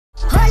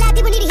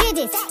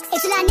this.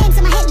 It's a lot of names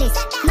on my hit list.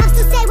 Mom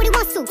still say what he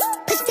wants to.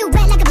 Push still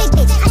wet like a big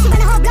bitch. I should run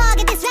a whole blog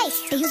at this rate.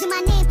 They using my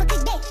name for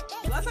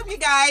clickbait. What's up, you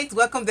guys?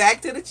 Welcome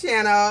back to the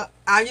channel.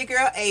 I'm your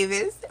girl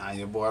Avis. I'm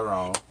your boy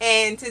Ron.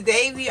 And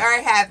today we are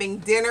having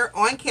dinner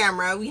on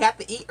camera. We have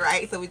to eat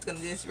right, so we're just gonna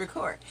just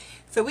record.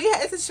 So we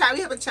have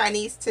a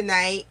Chinese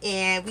tonight,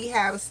 and we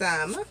have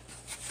some.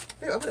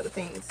 Let's open up the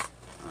things.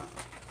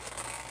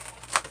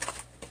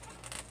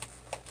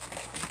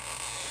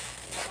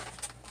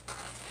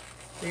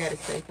 We got a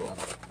staple.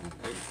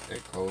 They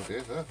close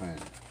this up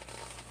and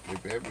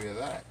it better be a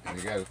lot. And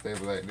they got a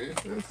staple like this.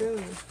 I'm telling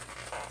you.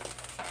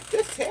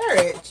 Just tear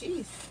it.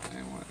 Jeez. I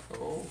didn't want to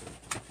go over.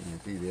 You can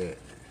see that.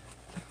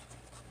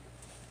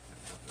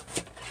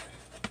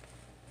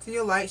 So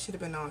your light should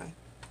have been on.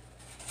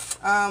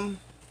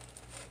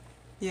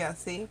 Yeah,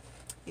 see?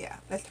 Yeah,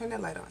 let's turn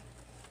that light on.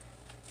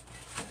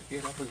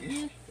 Get up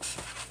again.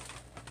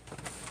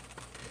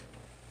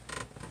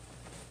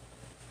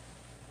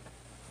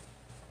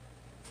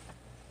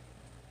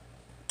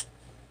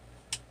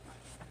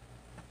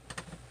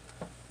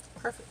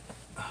 Perfect.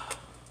 I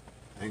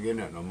ain't getting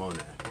that no more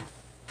now.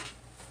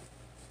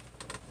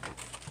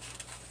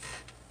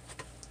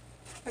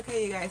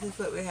 Okay, you guys, this is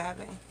what we're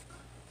having.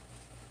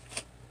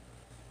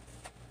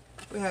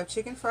 We have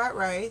chicken fried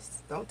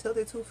rice. Don't tilt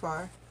it too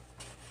far.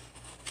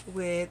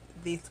 With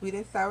the sweet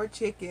and sour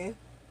chicken.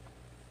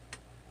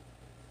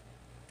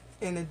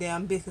 And the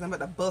damn biscuits I'm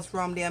about to bust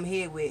Rom damn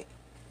head with.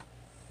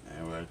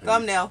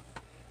 Thumbnail.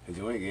 Cause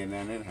you ain't getting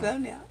none in her.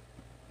 Thumbnail.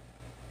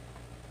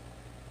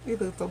 You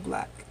look so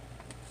black.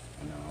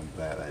 I know, I'm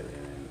black like that.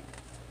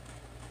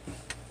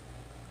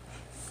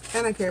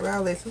 I don't care about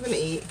all this. I'm gonna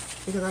eat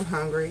because I'm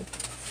hungry.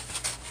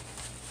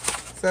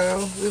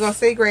 So we're gonna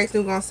say grace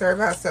and we're gonna serve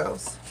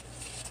ourselves.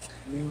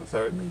 You gonna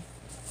serve me?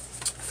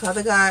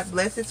 Father God,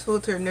 bless this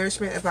food to the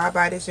nourishment of our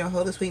bodies. In your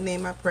holy sweet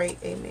name I pray.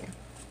 Amen.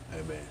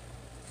 Amen.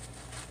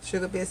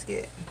 Sugar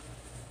biscuit.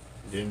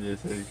 Didn't you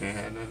say you can't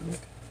have none of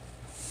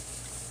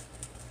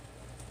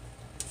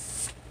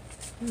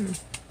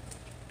that?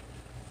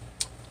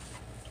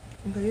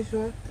 Okay, you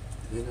sure?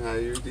 You know how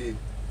you did.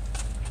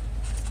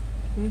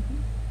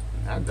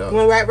 I You don't.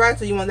 want white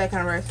rice or you want that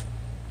kind of rice?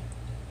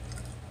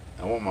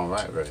 I want my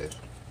white rice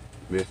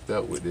mixed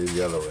up with this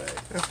yellow rice.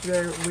 That's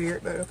very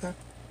weird, but okay.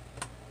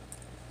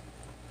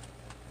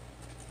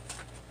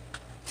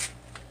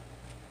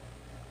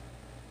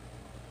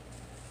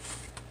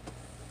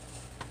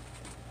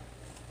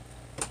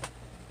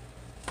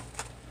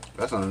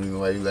 That's the only reason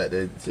why you like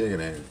that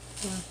chicken, ain't it?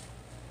 Yeah.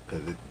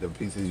 Because the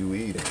pieces you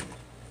eat, ain't it?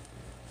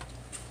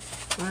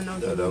 I know.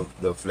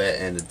 The flat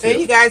and the tip.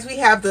 And you guys, we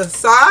have the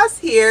sauce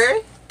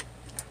here.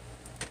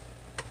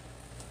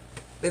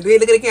 Look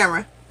at the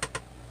camera.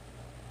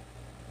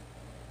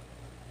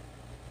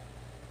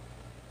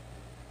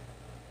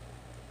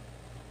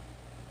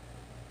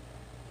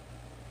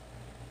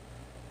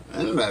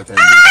 I'm not trying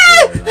to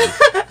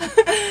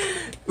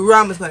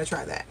Rom is going to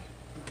try that.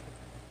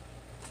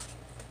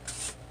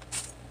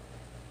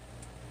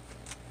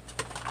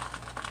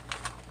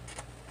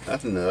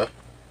 That's enough.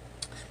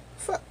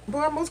 Fuck, boy,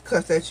 I almost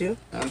cussed at you.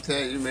 I'm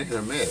telling you, you're making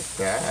a mess.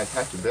 I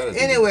touch it better.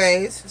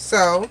 Anyways,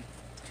 so,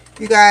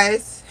 you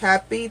guys,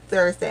 happy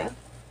Thursday.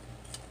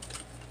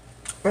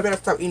 I better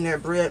stop eating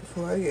that bread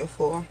before I get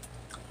full.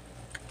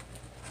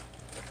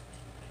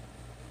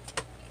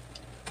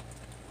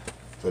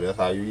 So that's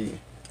how you eat?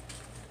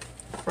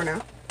 For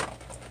now.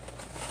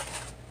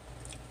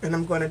 And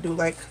I'm going to do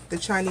like the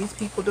Chinese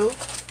people do.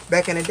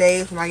 Back in the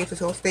days when I used to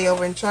go stay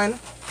over in China.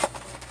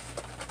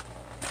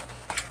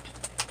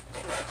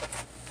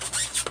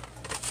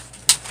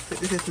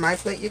 This is my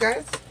plate, you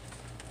guys.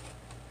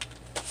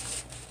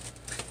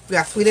 We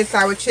got sweet and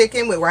sour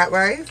chicken with white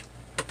rice.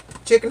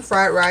 Chicken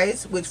fried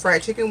rice with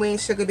fried chicken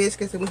wings, sugar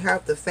biscuits. And we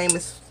have the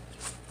famous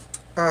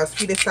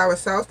sweet and sour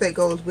sauce that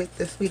goes with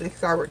the sweet and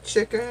sour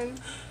chicken.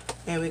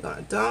 And we're going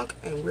to dunk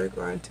and we're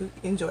going to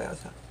enjoy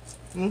ourselves.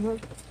 I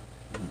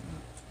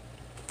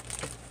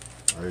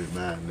eat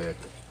mine there.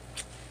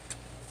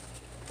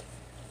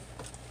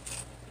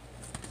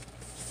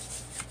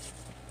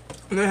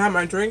 And then I have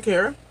my drink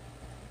here.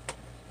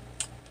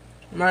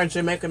 Mine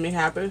should make me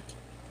happy.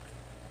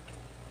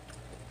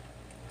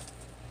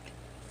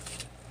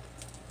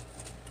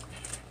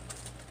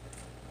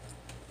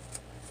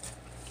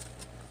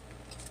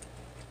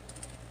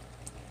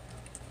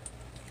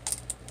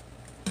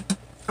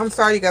 I'm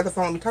sorry you guys are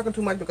following me talking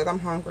too much because I'm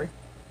hungry.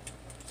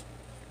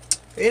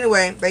 But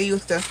anyway, they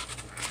used to,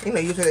 you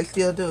know, usually they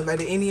still do, like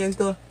the Indians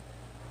do.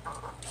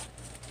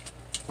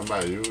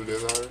 Somebody used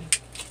this already?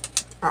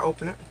 I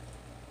open it.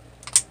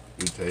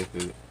 You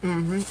tasted it?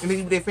 And they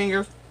eat with their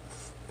fingers.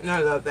 And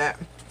I love that.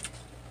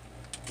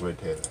 What it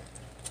taste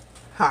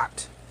like?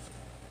 Hot.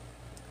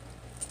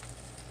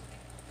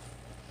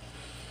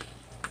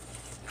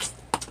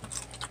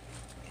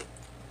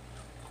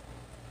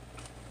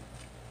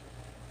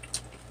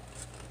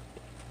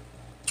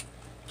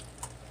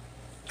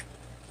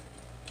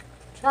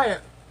 Try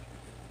it.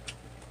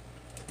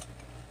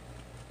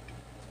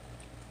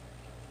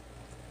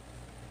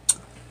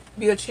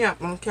 Be a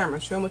champ on camera.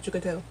 Show them what you can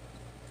tell.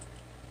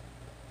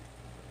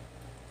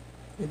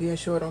 You didn't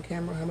show it on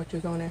camera how much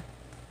is on there.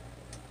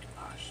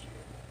 Oh, shit.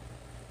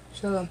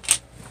 Show them.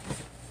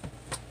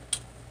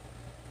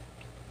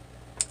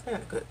 I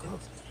got good close.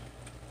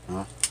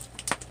 Huh?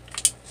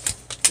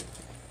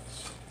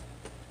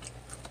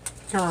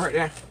 Camera right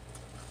there.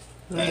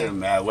 It doesn't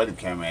matter where the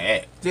camera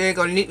at. They ain't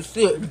gonna need to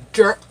see it,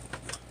 jerk.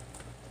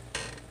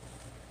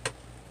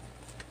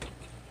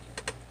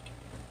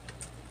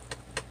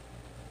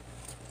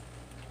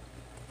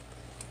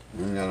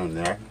 You ain't got no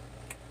napkin.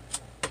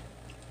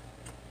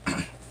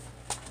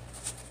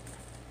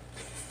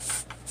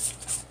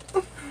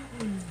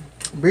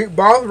 Big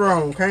boss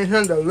wrong. Can't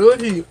handle a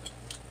little heat.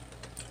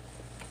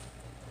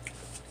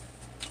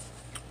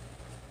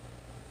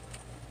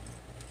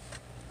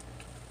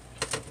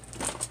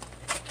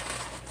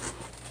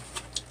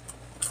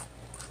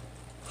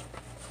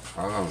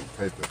 I don't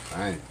taste the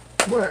same.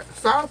 What?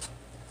 Sauce?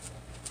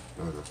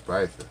 It was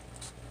spicy.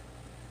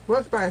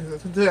 What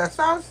spices? To that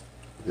sauce?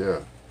 Yeah.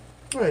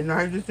 Wait, no,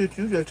 you just say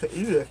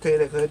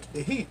that because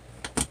the heat.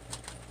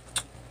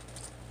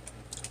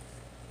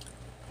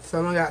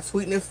 Some of them got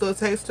sweetness still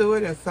taste to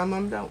it, and some of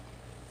them don't.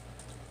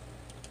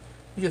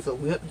 You just a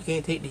whip. You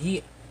can't take the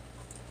heat.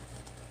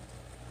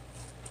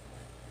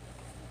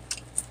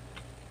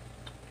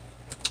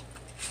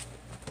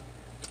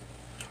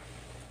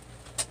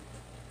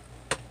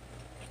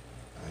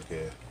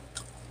 Okay.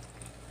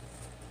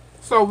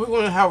 So we're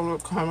gonna have a little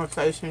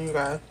conversation, you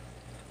guys.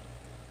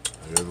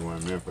 I just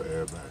wasn't meant for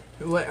everybody.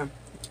 What?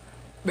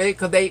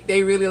 Because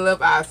they really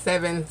love our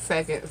 7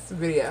 seconds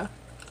video.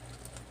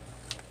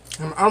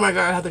 Oh my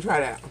god, I have to try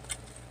that.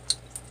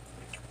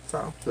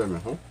 So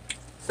 7, huh?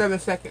 7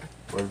 seconds.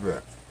 What's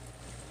that?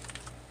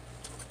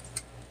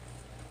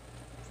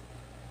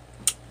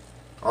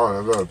 Oh,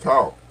 that little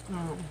talk.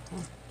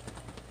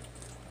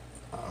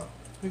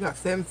 You got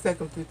 7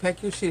 seconds to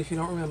pack your shit if you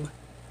don't remember.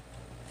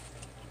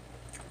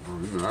 Oh,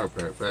 you know I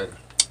pack fast.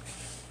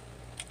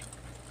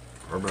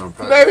 I've been on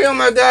pack. Baby, oh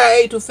my god,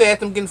 I ate too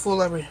fast. I'm getting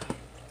full already.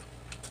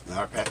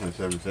 I packed in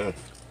 7 seconds.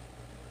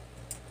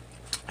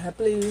 I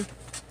believe.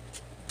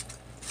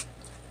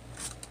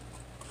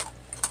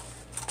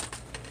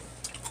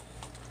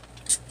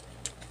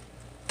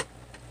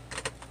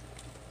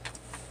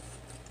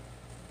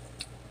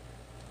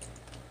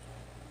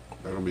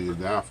 That's gonna be your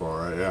downfall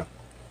right there.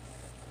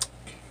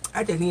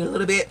 I just need a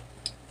little bit.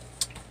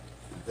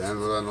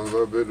 Damn, look like a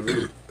little bit to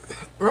me.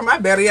 Bro, my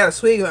belly got a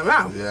swig in my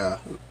mouth. Yeah.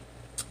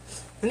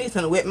 I need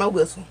something to wet my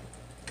whistle.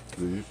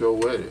 You so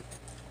wet.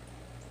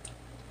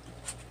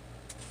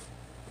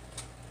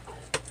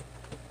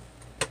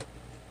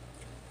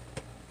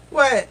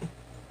 What?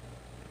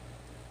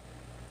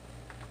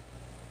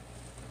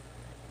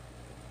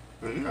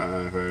 You got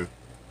anything?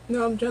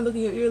 No, I'm trying to look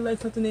at your ear like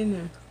something in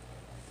there.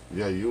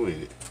 Yeah, you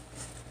in it.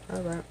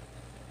 Alright.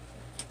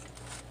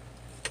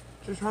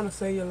 Just trying to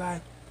save your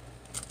life.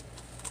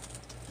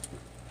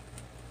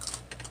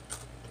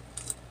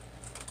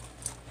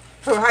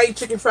 So how you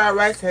chicken fried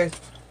rice taste?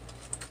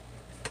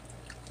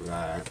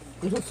 Right.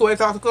 You some soy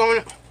sauce on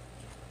it?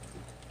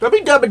 Don't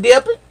be double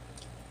dipping.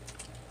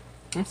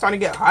 I'm starting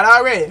to get hot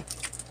already.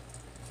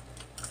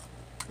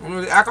 I'm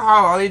with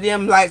alcohol, all these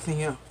damn lights in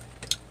here.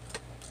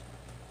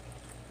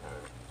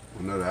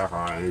 Another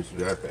alcohol ain't you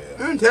that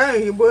bad. I'm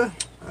telling you, boy.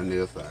 I need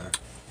a side.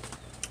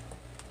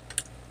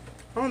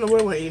 I don't know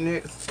what I want to eat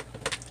next.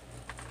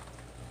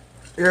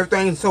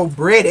 Everything's so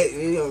breaded,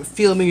 it'll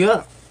fill me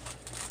up.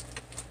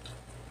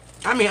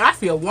 I mean, I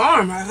feel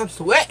warm. I'm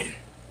sweating.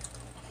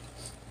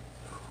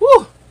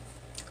 Whew.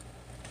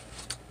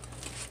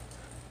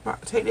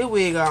 Take this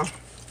wig off.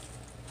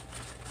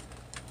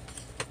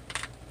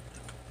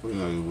 We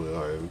know you will,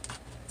 Harvey.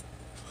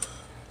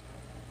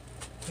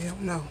 Hell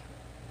no.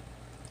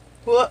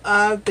 What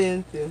I've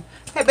been through.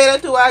 Hey, baby,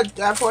 let's do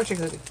our fortune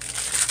cookie.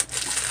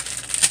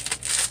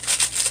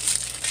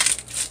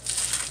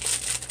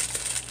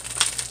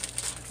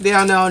 They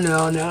don't know,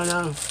 no.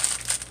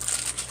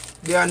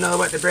 They don't know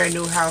about the brand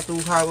new house.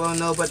 Who don't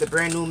know about the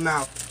brand new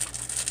mouth.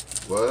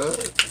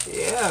 What?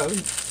 Yeah.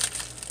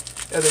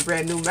 That's a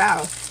brand new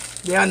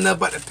mouth. They don't know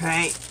about the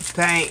paint.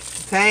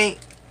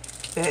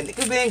 That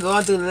nigga been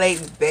going through the late,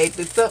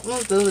 baby. Something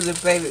through the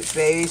baby.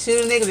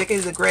 Shoot a nigga like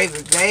it's a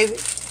gravy, baby.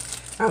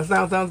 I'm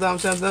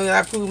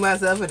I proved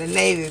myself in the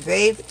Navy,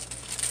 baby.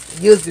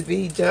 Used to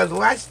be, just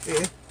watch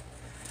this.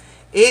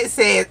 It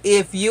says,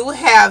 if you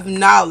have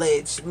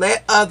knowledge,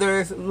 let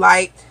others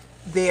light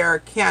their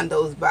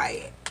candles by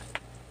it.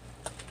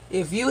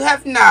 If you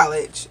have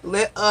knowledge,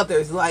 let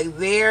others light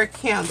their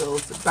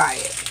candles by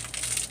it.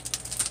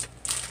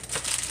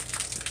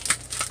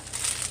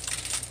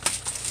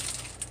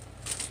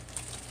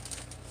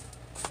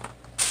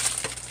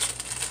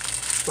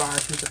 Sorry,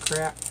 piece of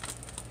crap.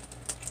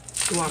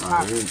 You want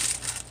pop?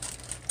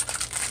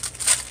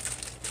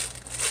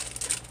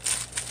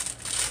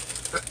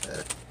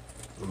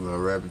 The little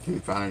rabbit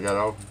teeth finally got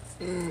off.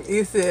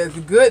 It says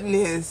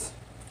goodness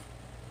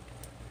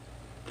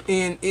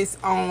in its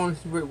own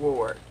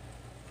reward.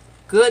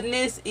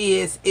 Goodness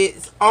is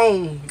its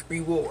own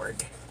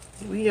reward.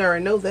 We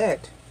already know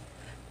that.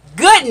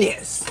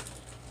 Goodness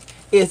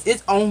is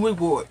its own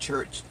reward,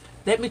 church.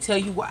 Let me tell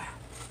you why.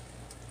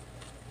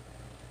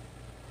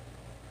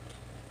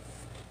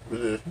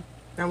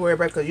 Don't worry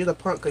about it, because you're the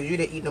punk, because you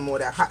didn't eat no more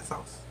of that hot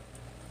sauce.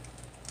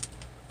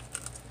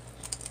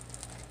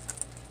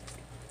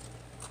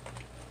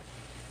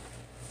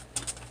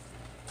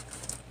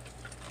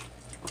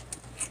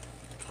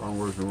 I'm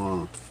working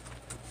wrong.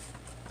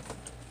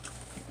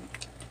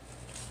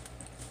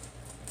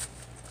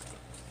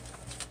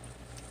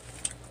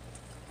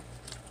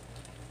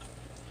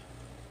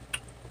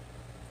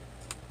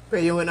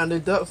 But you went on the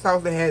duck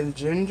sauce that has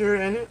ginger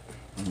in it.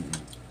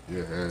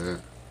 Yeah.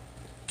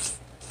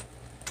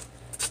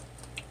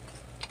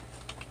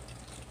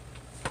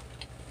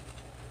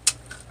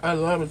 I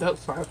love the duck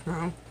sauce,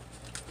 man.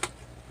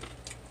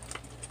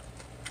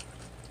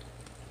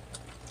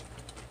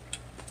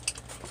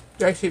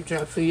 That shit trying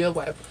to fill your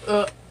wife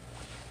up.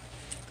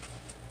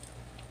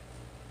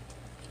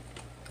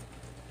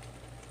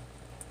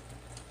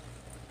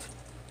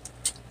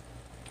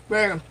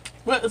 Man,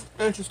 what is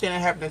interesting that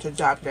happened at your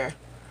job there?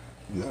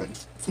 Yeah.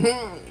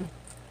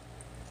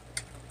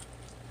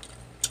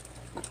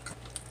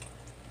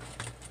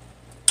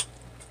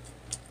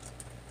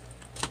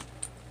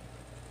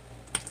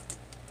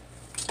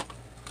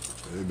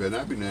 They better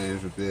not be no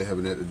interested in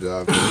having at the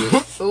job.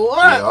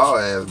 What? They all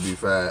ass be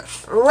fired.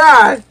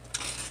 Right.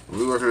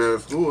 We working at a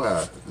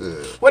schoolhouse. Yeah.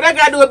 What that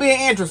got to do with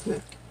being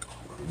interesting?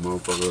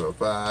 Motherfucker,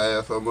 fire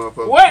ass, some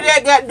motherfucker. What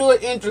that got to do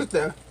with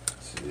interesting?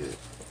 Shit.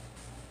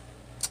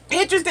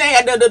 Interesting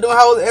had to do the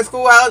whole at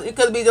schoolhouse. It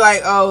could be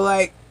like, oh,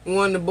 like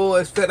one of the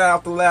boys fell out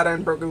off the ladder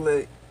and broke his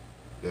leg.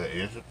 That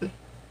interesting?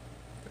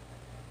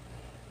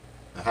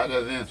 How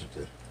that's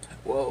interesting?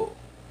 Whoa,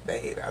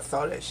 babe, I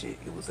saw that shit.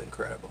 It was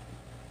incredible.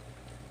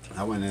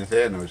 I wouldn't have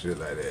said no shit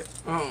like that.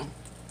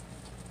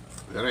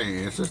 That ain't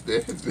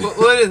interesting.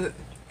 What is it?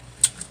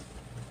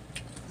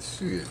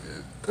 Shit,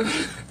 man.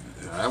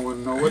 I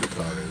wouldn't know what to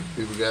call it.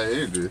 People got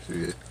interest.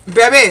 Shit.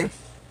 Baby,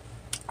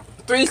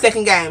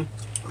 3-second game.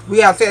 We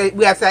have to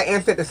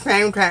answer at the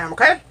same time,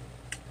 okay?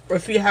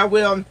 Let's see how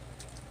well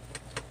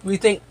we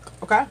think,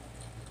 okay?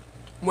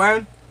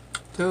 1,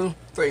 2,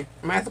 3. I'm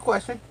gonna ask a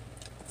question.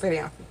 Say the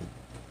answer.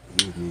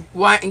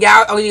 One, and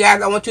y'all, you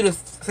guys, I want you to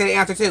say the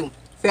answer too.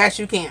 Fast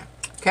you can,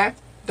 okay?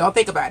 Don't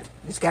think about it.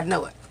 You just gotta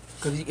know it.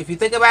 Because if you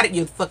think about it,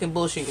 you're fucking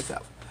bullshitting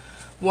yourself.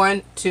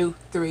 1, 2,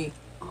 3.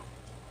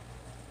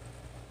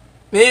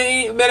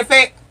 Matter of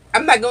fact,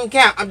 I'm not gonna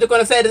count. I'm just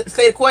gonna say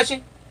the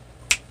question.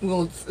 We're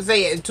gonna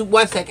say it in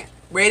 1 second.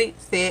 Ready,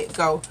 set,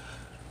 go.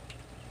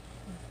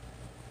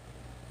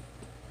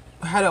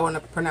 How do I want to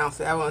pronounce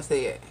it? I want to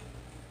say it.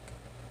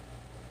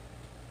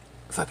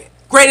 Fuck it.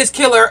 Greatest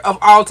killer of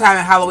all time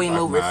in Halloween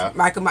movies.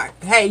 Michael Myers.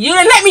 Hey, you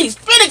didn't let me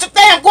finish the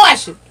damn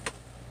question.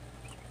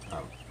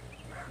 Oh.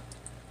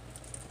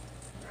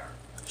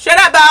 Shut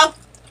up,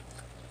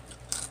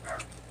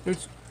 Bo.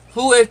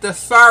 Who is the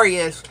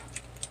sorriest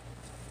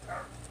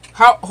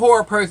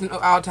horror person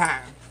of all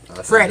time?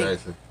 Freddy.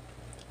 Jason.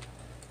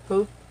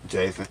 Who?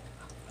 Jason.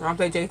 I don't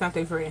think Jason. I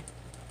think Freddy.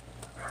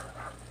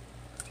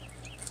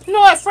 You know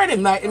what? Freddy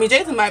might. I mean,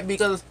 Jason might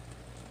because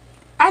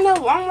I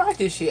know I don't like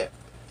this shit.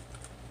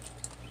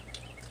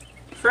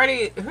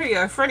 Freddy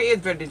is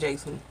better than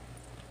Jason.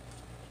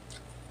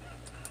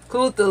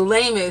 Who's the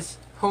lamest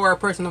horror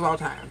person of all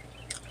time?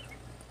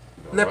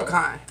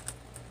 Leprechaun.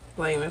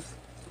 Lamest.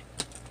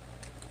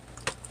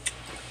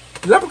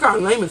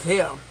 Leprechaun lame as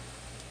hell.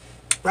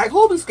 Like,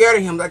 who'll be scared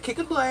of him? Like,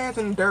 kicking her ass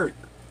in the dirt.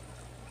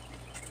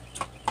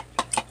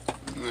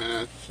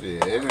 Man,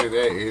 shit. It ain't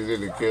that easy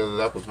to kill a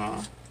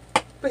leprechaun.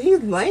 But he's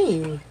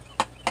lame.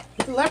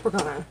 He's a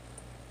leprechaun.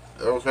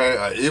 Okay,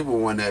 an evil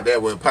one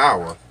that with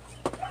power.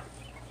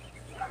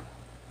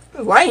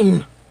 He's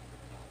lame.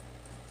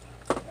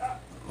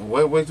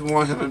 What you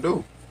want him to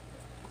do?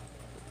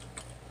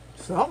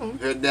 Something.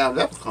 That damn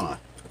leprechaun.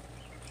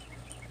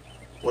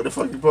 What the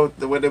fuck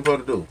what they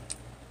supposed to do?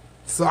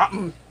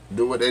 Something.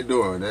 Do what they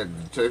doing. That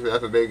chase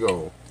after they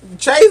go.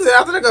 Chase it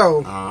after the goal.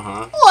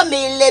 Uh-huh. Oh,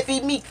 me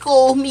lefty, me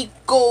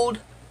gold.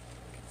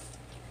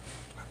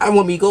 I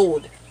want me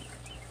gold.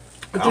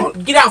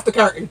 Get off the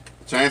curtain.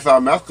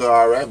 Chainsaw Massacre,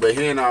 alright, but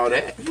he ain't all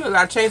that. You know,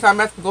 like Chainsaw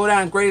Massacre go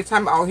down greatest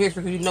time of all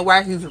history because you know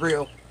why? He's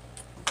real.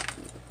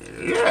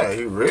 Yeah,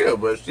 he real,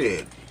 but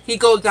shit. He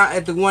goes down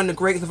as one of the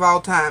greatest of all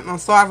time. I'm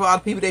sorry for all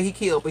the people that he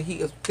killed, but he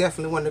is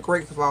definitely one of the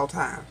greatest of all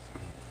time.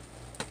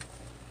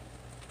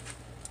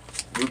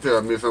 You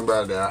tell me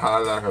somebody that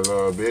holler like a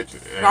little bitch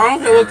and, I don't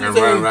care what you and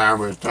say. run around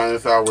with a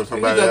chainsaw with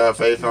somebody else's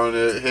face on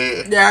his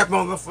head. That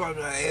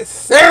motherfucker is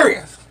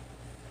serious.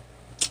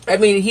 I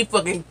mean, he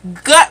fucking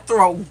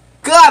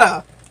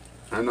gutter.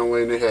 I know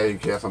when the hell you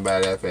kill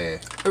somebody that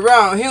fast.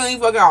 Wrong. He don't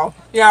even fuck off.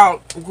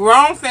 Y'all,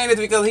 I'm saying this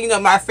because he know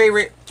my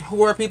favorite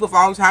horror people of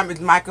all time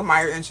is Michael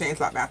Myers and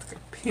Chainsaw Massacre.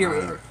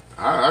 Period.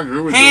 I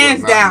agree with Hands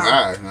you.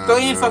 down. Go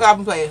ahead and fuck off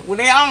and play. When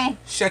they on,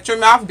 shut your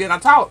mouth, then I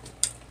talk.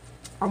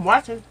 I'm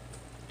watching.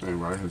 Ain't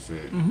right, he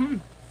said.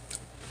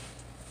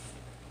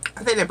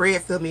 I think that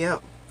bread filled me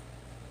up.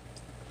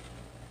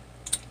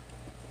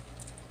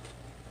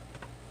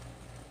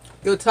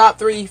 Your top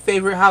 3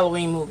 favorite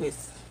Halloween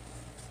movies.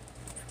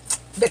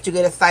 that you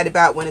get excited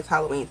about when it's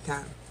Halloween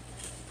time?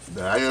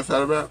 That I get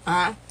excited about?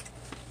 Uh-huh.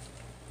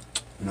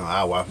 No,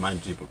 I watch my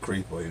Jeep a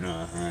Creeper, you know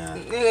what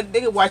I'm saying?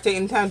 They can watch it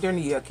anytime during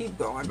the year. Keep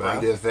going, But I'm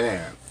bro. just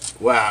saying.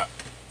 Well,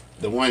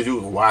 the ones you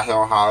can watch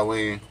on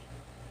Halloween,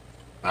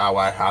 I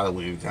watch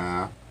Halloween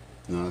time.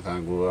 You know what I'm saying?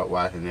 I grew up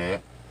watching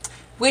that.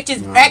 Which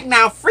is back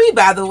now free,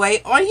 by the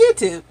way, on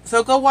YouTube.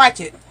 So go watch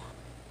it.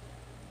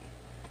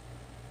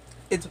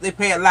 They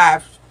play it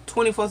live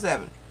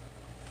 24/7.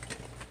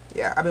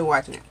 Yeah, I've been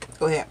watching it.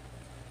 Go ahead.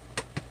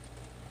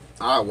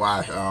 I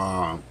watch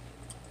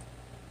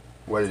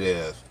what it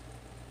is.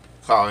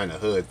 Call in the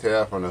Hood,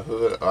 Tale from the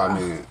Hood. I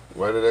mean,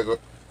 where did they go?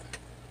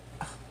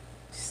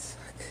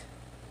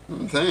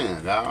 I'm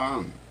saying,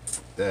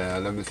 yeah,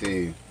 let me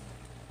see.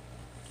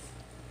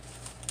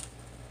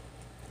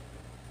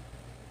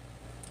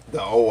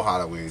 The old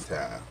Halloween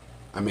time.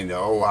 I mean,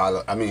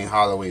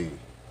 Halloween.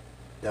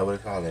 That what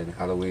they call it,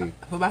 Halloween.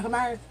 For Michael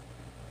Myers?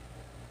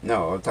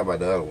 No, I'm talking about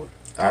the other one.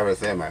 I already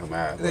said Michael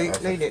Myers.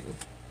 They didn't.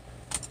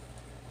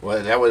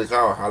 Well, that what it's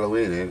called,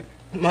 Halloween, ain't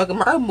it? Michael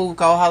Myers movie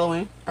called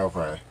Halloween.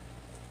 Okay.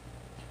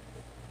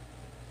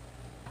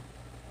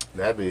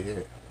 That'd be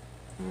it.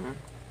 Mm-hmm.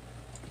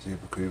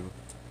 Jeepers Creepers.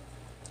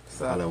 Sucks.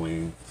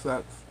 Halloween.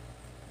 Sucks.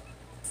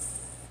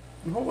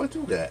 What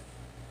you got?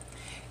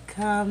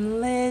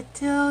 Come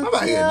little I'm about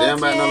to get damn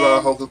right no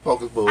little hocus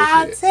pocus bullshit.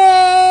 I'll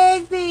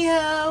take thee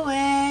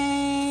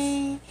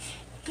away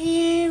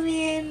here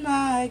in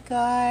my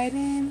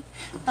garden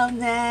of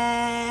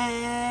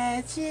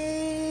magic.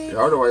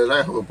 Y'all know why you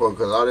like hocus pocus,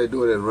 because all they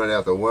do is run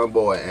after one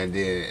boy and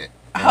then...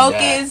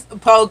 Hocus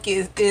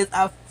Pocus is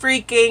a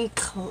freaking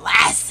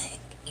classic.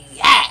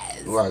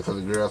 Yes. Why? Because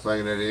the girl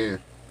singing at the end?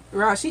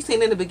 Right, she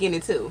seen it in the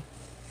beginning too.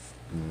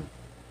 Mm.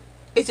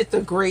 It's just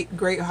a great,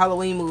 great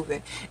Halloween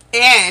movie.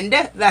 And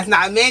let's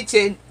not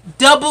mention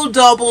Double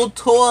Double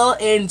Toil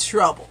and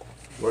Trouble.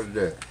 What is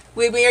that?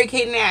 With Mary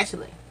Kate and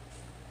Ashley.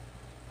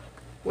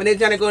 When they're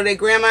trying to go to their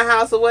grandma's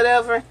house or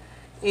whatever,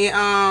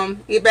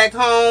 and get back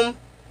home.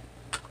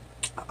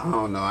 I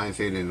don't know. I ain't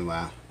seen it in a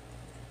while.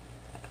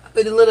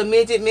 With the little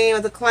midget man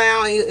with the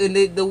clown,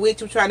 and the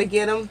witch was trying to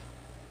get him.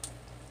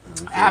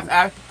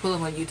 I pull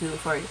them on YouTube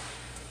for you.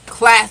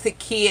 Classic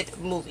kid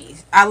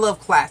movies. I love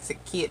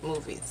classic kid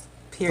movies.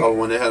 Period. Oh,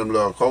 when they had them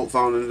little coats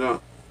on and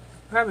stuff?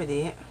 Probably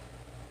did.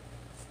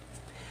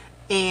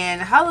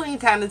 And Halloween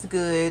time is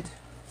good.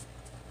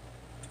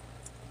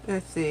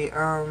 Let's see.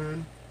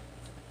 Now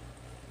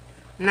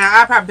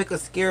I'll probably pick a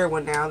scary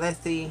one now. Let's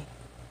see.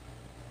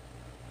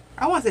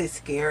 I won't say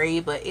scary,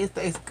 but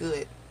it's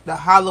good. The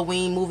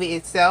Halloween movie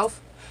itself.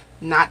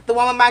 Not the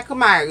one with Michael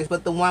Myers,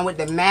 but the one with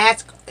the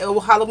mask.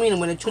 Halloween,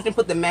 and when the children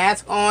put the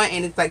mask on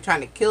and it's like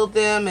trying to kill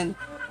them and...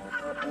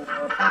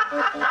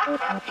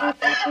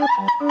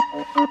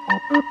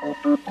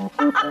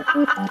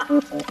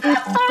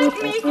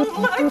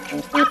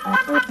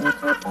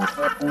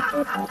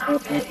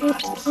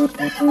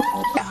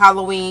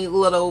 Halloween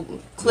little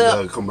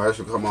clip. The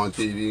commercial come on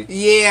TV.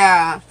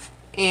 Yeah,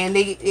 and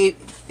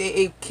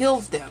it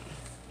kills them.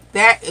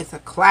 That is a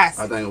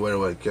classic. I think what it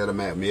was, kill them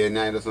at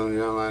midnight or something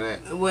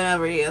like that.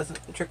 Whenever it is,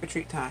 trick or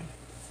treat time.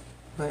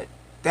 But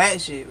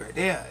that shit right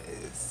there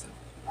is.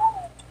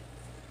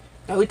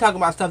 Now we talking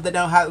about stuff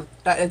that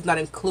is not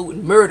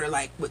including murder,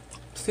 like with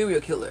serial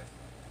killer.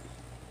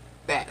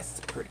 That's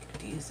pretty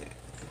decent.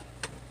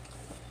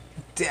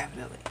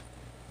 Definitely.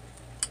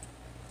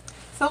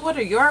 So, what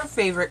are your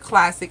favorite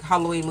classic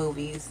Halloween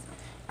movies?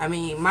 I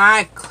mean,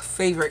 my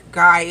favorite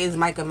guy is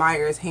Michael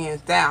Myers,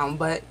 hands down,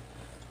 but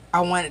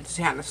I wanted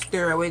to kind of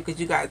stir away because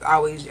you guys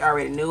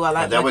already knew I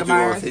like Michael Myers. That's what you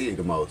want to see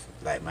the most,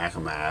 like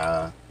Michael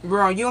Myers.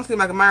 Bro, you don't see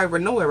Michael Myers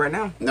nowhere right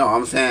now. No,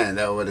 I'm saying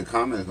that what the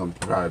comments gonna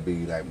probably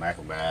be like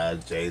Michael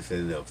Myers,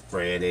 Jason, or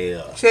Freddy,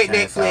 or check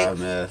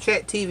Netflix,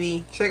 check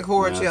TV, check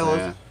horror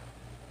shows.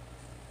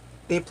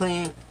 They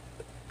playing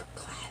the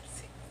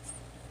classics.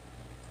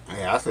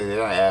 Yeah, I see they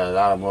don't add a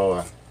lot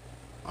more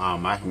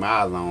Michael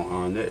Myers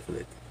on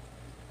Netflix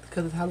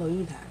because it's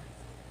Halloween time.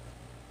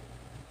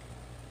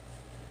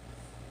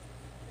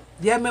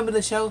 Do y'all remember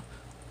the show?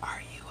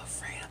 Are You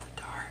Afraid of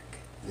the Dark?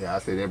 Yeah, I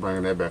see they're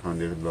bringing that back on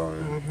Disney.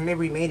 They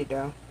remade it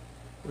though.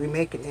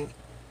 Remaking it.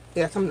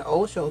 Yeah, some of the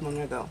old shows on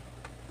there though.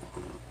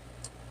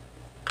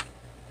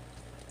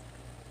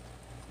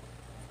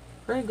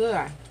 Very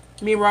good.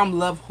 Me and Rom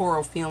love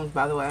horror films,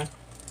 by the way.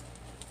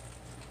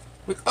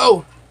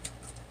 Oh!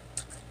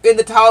 In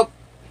the Tall...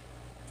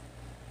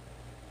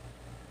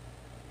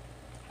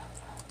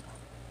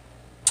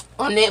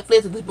 On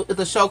Netflix, it's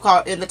a show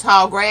called In the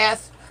Tall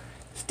Grass.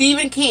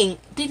 Stephen King.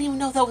 Didn't even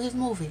know that was his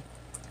movie.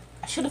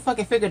 I should have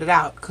fucking figured it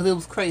out, because it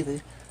was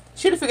crazy.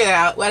 Should have figured it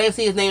out, but I didn't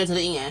see his name until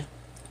the end.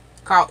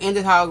 Called In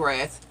the Tall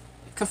Grass.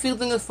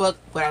 Confusing as fuck,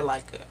 but I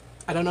like it.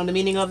 I don't know the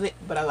meaning of it,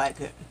 but I like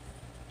it.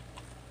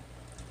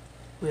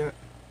 Weird.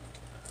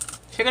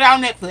 Check it out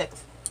on Netflix.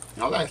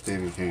 I like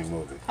Stephen King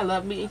movies. I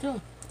love me too.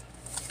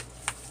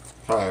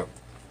 Right.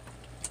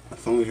 As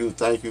soon as you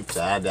think you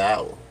found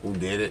out who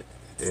did it,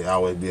 there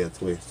always be a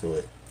twist to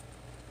it.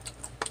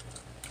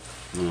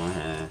 You know what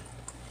I'm saying?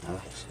 I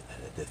like shit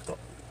like that.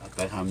 I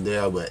think I'm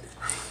there, but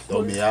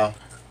throw me out.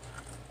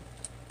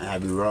 I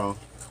be wrong.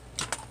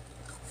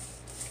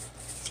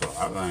 So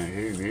I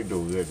think he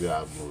do a good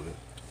job moving.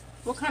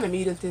 What kind of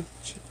meat is this?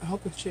 I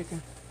hope it's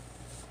chicken.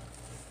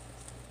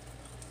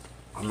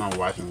 I'm not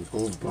watching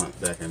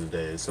Goosebumps back in the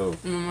day, so.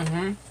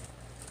 Mm-hmm.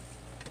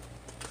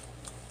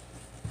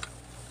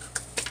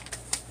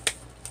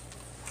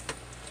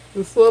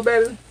 You full,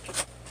 baby?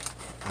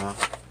 Huh?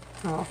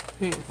 Oh,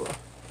 he ain't full.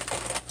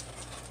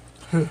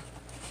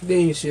 They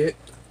ain't shit.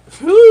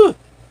 Whew.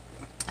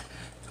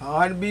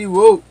 Hard to be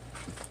woke.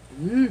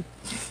 Mm.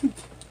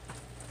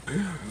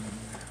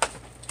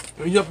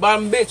 You a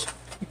bottom bitch.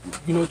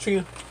 You know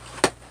Trina?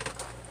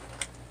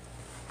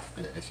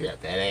 Yeah, she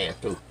got that ass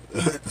too.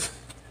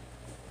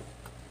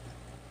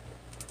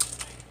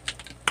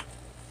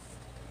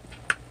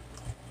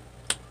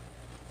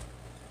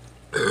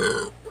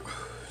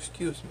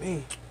 Excuse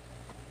me.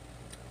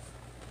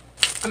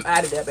 I'm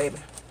out of there, baby.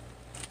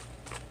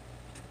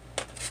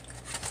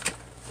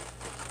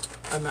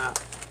 I'm out.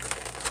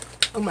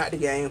 I'm out the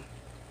game.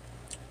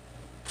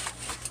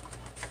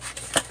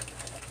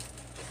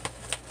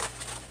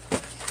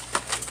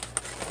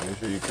 Make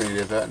sure you clean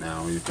this up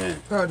now when you finish.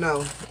 Oh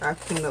no, I'll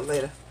clean up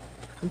later.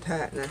 I'm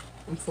tired now.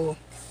 I'm full.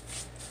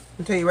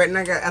 I'm tell you right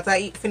now, after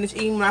I finish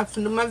eating my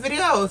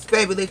videos,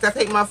 baby, leaks, I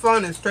take my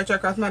phone and stretch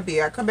across my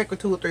bed. I come back with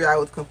 2 or 3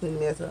 hours to complete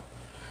mess up.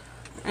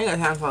 I ain't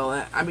got time for all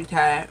that. I be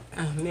tired.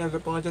 Me and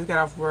Ripple just got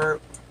off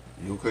work.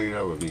 You clean it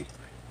up with me.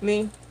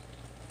 Me?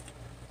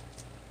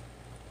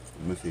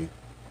 Let me see.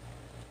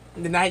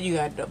 The night you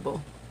got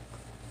double.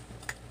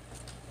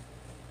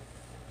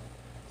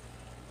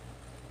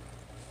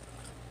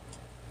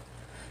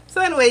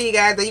 So anyway, you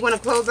guys, do you want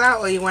to close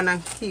out or you want to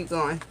keep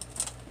going?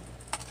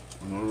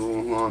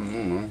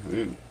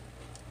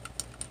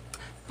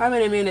 How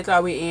many minutes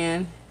are we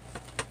in?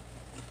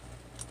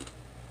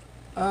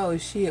 Oh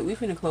shit, we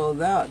finna close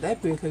out.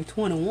 That bitch like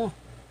 21.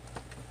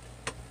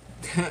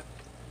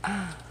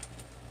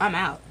 I'm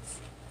out.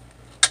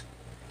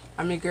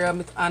 I'm your girl,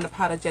 Miss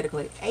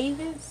Unapologetically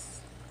Avis.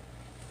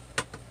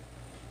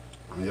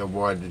 I'm your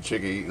boy, the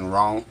chicken eating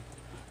wrong.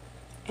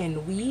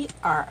 And we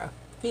are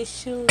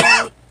officially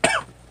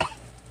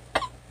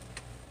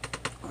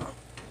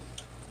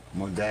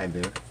I'm on that,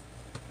 baby.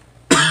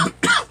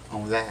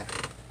 On that.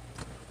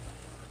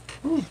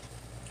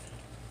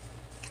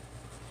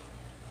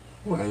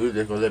 Well, you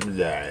just gonna let me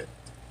die.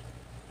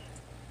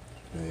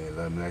 Yeah,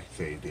 let me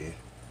say this.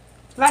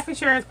 life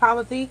insurance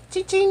policy.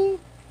 Ching.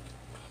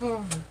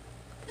 How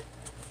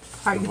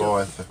you The doing?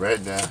 boys,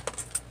 right now.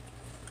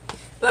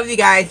 Love you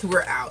guys.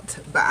 We're out.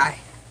 Bye.